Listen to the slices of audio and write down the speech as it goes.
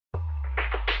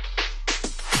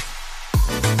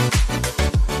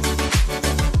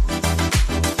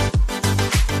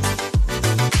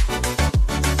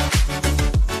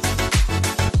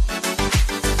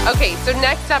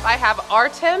Next up, I have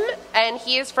Artem, and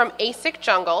he is from ASIC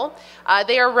Jungle.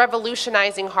 They are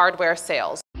revolutionizing hardware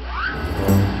sales.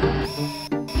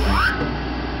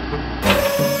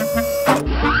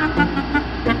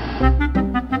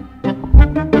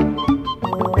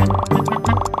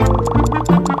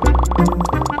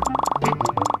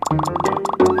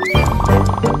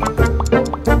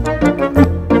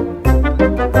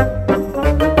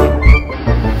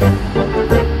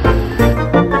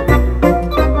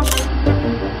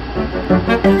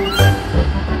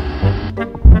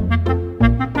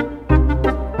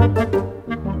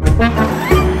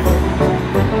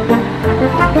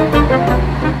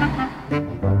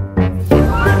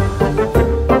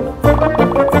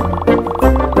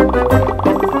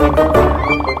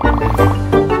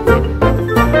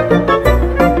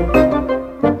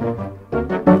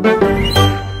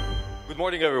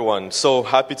 So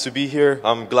happy to be here.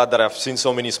 I'm glad that I've seen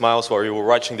so many smiles while you were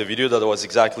watching the video. That was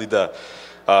exactly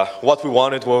what we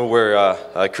wanted when we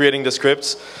were creating the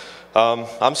scripts.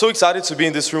 I'm so excited to be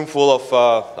in this room full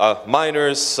of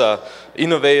miners,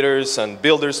 innovators, and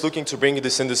builders looking to bring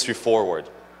this industry forward.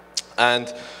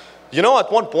 And you know,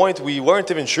 at one point we weren't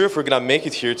even sure if we're going to make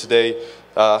it here today.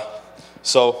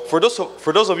 So for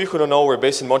those of you who don't know, we're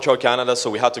based in Montreal, Canada,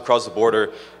 so we had to cross the border.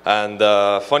 And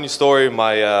funny story,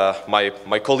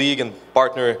 my colleague and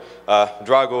partner,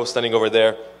 Drago, standing over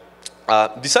there,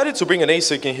 decided to bring an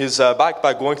ASIC in his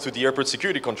backpack going through the airport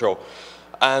security control.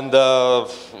 And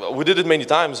we did it many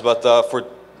times, but for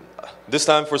this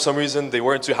time, for some reason, they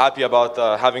weren't too happy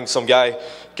about having some guy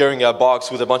carrying a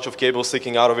box with a bunch of cables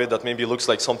sticking out of it that maybe looks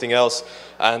like something else.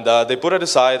 And they put it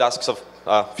aside, asked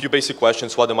a few basic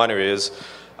questions, what the miner is.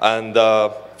 And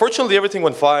fortunately, everything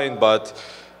went fine, but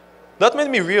that made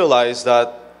me realize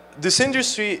that this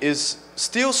industry is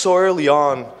still so early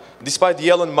on, despite the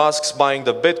Elon Musk's buying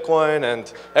the Bitcoin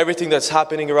and everything that's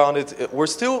happening around it. We're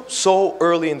still so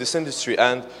early in this industry,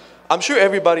 and I'm sure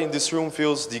everybody in this room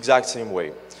feels the exact same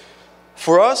way.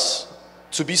 For us,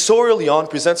 to be so early on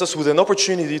presents us with an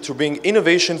opportunity to bring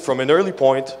innovation from an early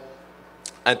point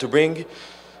and to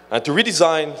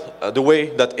redesign the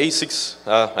way that ASICs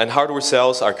and hardware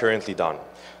sales are currently done.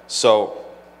 So,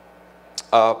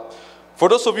 for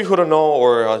those of you who don't know,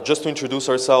 or just to introduce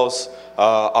ourselves,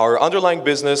 our underlying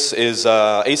business is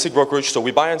ASIC brokerage, so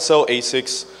we buy and sell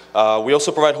ASICs. We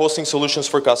also provide hosting solutions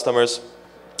for customers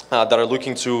that are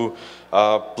looking to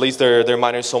place their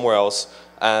miners somewhere else.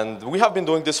 And we have been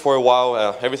doing this for a while.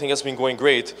 Everything has been going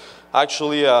great.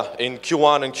 Actually, in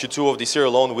Q1 and Q2 of this year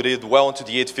alone, we did well into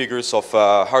the 8 figures of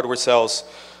hardware sales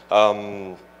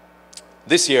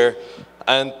this year.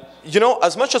 And you know,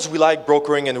 as much as we like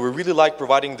brokering and we really like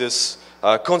providing this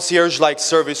concierge-like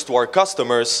service to our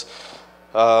customers,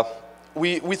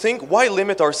 we think, why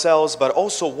limit ourselves, but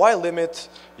also why limit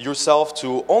yourself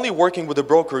to only working with a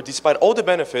broker despite all the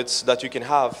benefits that you can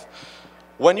have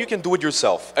when you can do it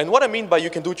yourself. And what I mean by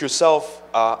you can do it yourself,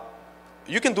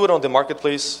 you can do it on the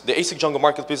marketplace, the ASIC Jungle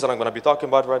marketplace that I'm going to be talking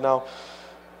about right now.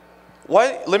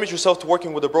 Why limit yourself to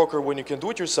working with a broker when you can do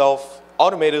it yourself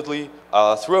automatically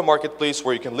through a marketplace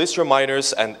where you can list your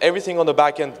miners and everything on the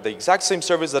back end, the exact same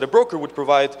service that a broker would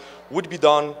provide, would be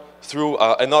done through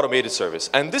an automated service.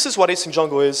 And this is what ASIC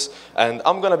Jungle is, and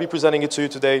I'm going to be presenting it to you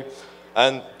today.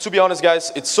 And to be honest,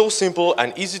 guys, it's so simple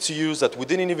and easy to use that we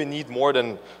didn't even need more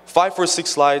than 5 or 6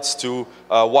 slides to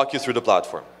walk you through the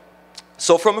platform.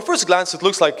 So from a first glance, it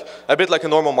looks like a bit like a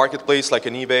normal marketplace, like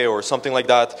an eBay or something like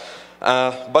that.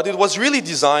 But it was really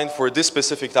designed for this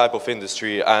specific type of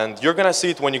industry, and you're going to see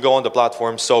it when you go on the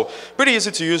platform. So pretty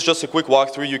easy to use, just a quick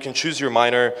walkthrough. You can choose your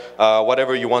miner,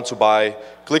 whatever you want to buy.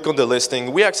 Click on the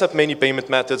listing. We accept many payment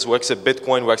methods. We accept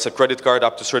Bitcoin, we accept credit card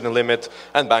up to a certain limit,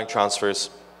 and bank transfers.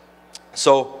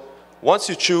 So once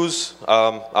you choose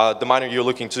the miner you're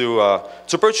looking to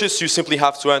purchase, you simply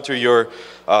have to enter your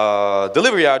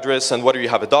delivery address and whether you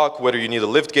have a dock, whether you need a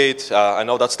lift gate, and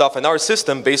all that stuff. And our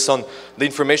system, based on the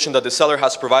information that the seller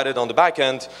has provided on the back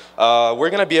end,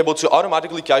 we're going to be able to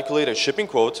automatically calculate a shipping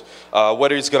quote,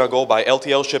 whether it's going to go by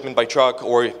LTL shipment by truck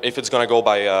or if it's going to go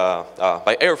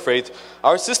by air freight.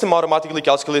 Our system automatically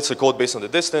calculates a quote based on the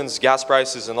distance, gas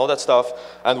prices, and all that stuff.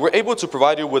 And we're able to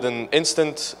provide you with an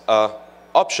instant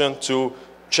option to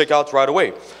check out right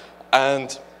away.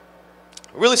 And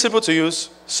really simple to use.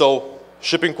 So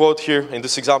shipping quote here in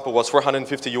this example was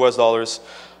 $450 US.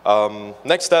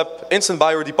 Next step, instant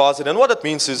buyer deposit. And what that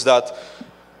means is that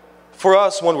for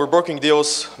us, when we're brokering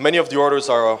deals, many of the orders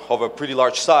are of a pretty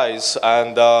large size,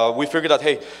 and we figured that,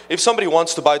 hey, if somebody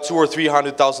wants to buy $200,000 or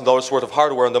 $300,000 worth of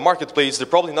hardware on the marketplace, they're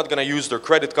probably not going to use their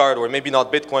credit card or maybe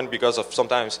not Bitcoin because of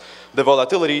sometimes the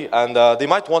volatility, and they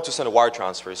might want to send a wire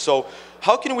transfer. So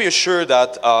how can we assure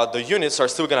that the units are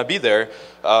still going to be there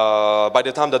by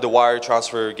the time that the wire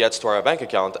transfer gets to our bank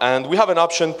account? And we have an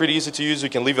option, pretty easy to use. You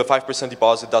can leave a 5%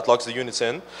 deposit that locks the units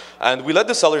in. And we let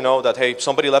the seller know that, hey,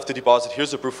 somebody left a deposit, here's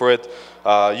the proof for it.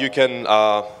 You can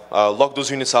lock those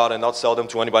units out and not sell them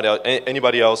to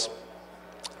anybody else.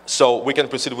 So we can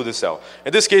proceed with the sale.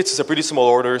 In this case, it's a pretty small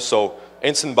order, so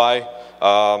instant buy.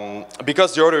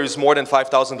 Because the order is more than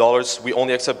 $5,000, we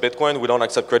only accept Bitcoin. We don't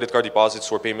accept credit card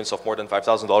deposits or payments of more than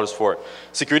 $5,000 for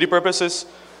security purposes.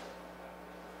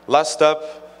 Last step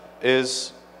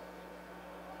is,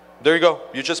 there you go.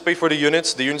 You just pay for the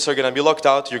units. The units are going to be locked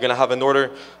out. You're going to have an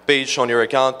order page on your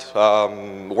account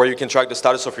where you can track the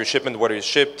status of your shipment, whether it's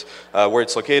shipped, where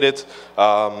it's located,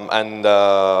 and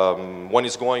when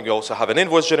it's going. You also have an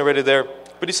invoice generated there.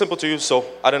 Pretty simple to use. So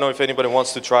I don't know if anybody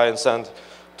wants to try and send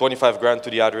 25 grand to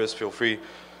the address, feel free.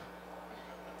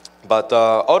 But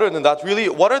other than that, really,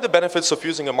 what are the benefits of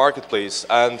using a marketplace?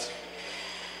 And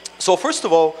so first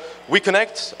of all, we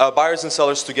connect buyers and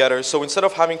sellers together. So instead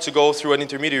of having to go through an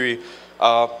intermediary,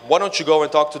 why don't you go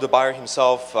and talk to the buyer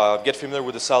himself, get familiar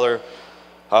with the seller.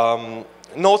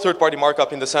 No third-party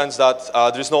markup in the sense that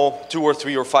there's no 2 or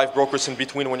 3 or 5 brokers in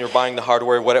between when you're buying the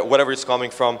hardware, whatever it's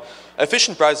coming from.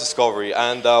 Efficient price discovery.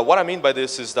 And what I mean by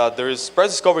this is that there is price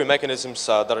discovery mechanisms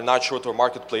that are natural to a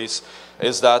marketplace,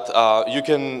 is that you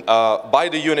can buy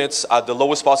the units at the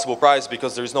lowest possible price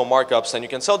because there's no markups, and you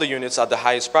can sell the units at the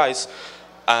highest price.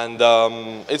 And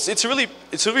it's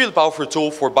a really powerful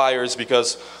tool for buyers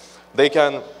because they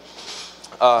can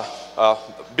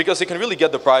really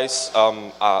get the price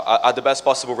at the best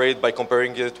possible rate by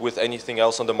comparing it with anything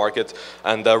else on the market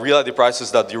and realize the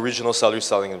prices that the original seller is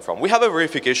selling them from. We have a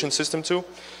verification system too,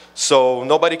 so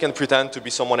nobody can pretend to be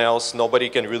someone else. Nobody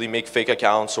can really make fake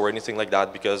accounts or anything like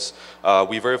that because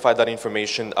we verify that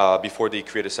information before they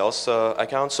create a sales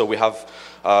account. So we have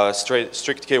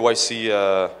strict KYC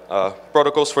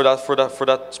protocols for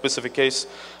that specific case.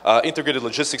 Integrated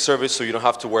logistics service, so you don't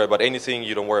have to worry about anything.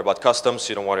 You don't worry about customs.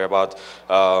 You don't worry about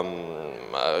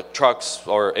trucks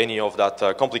or any of that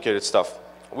complicated stuff.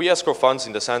 We escrow funds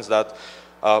in the sense that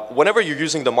whenever you're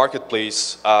using the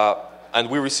marketplace and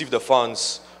we receive the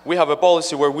funds, we have a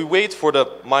policy where we wait for the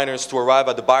miners to arrive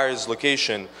at the buyer's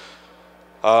location,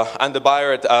 and the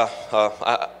buyer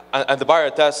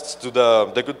attests to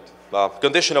the good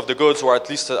condition of the goods, or at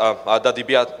least that they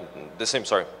be at the same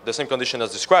condition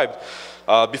as described,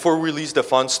 before we release the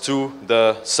funds to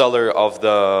the seller of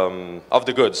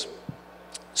the goods.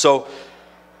 So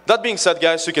that being said,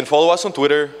 guys, you can follow us on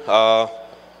Twitter.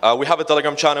 We have a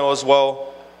Telegram channel as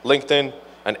well, LinkedIn,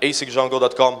 and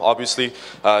asicjungle.com. Obviously,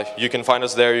 you can find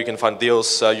us there. You can find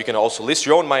deals. You can also list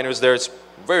your own miners there. It's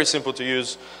very simple to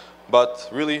use. But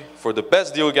really, for the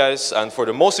best deal, guys, and for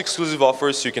the most exclusive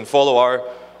offers, you can follow our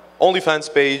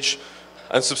OnlyFans page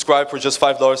and subscribe for just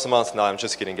 $5 a month. No, I'm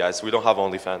just kidding, guys. We don't have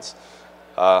OnlyFans.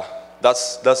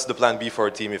 That's the plan B for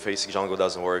our team if ASIC Jungle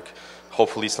doesn't work.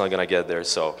 Hopefully, it's not going to get there.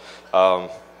 So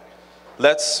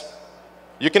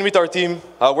you can meet our team.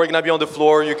 We're going to be on the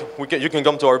floor. You can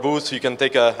come to our booth. You can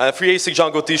take a free ASIC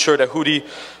Jungle t-shirt, a hoodie,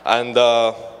 and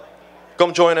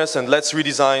come join us, and let's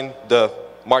redesign the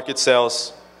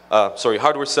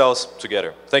hardware sales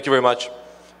together. Thank you very much.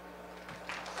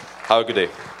 Have a good day.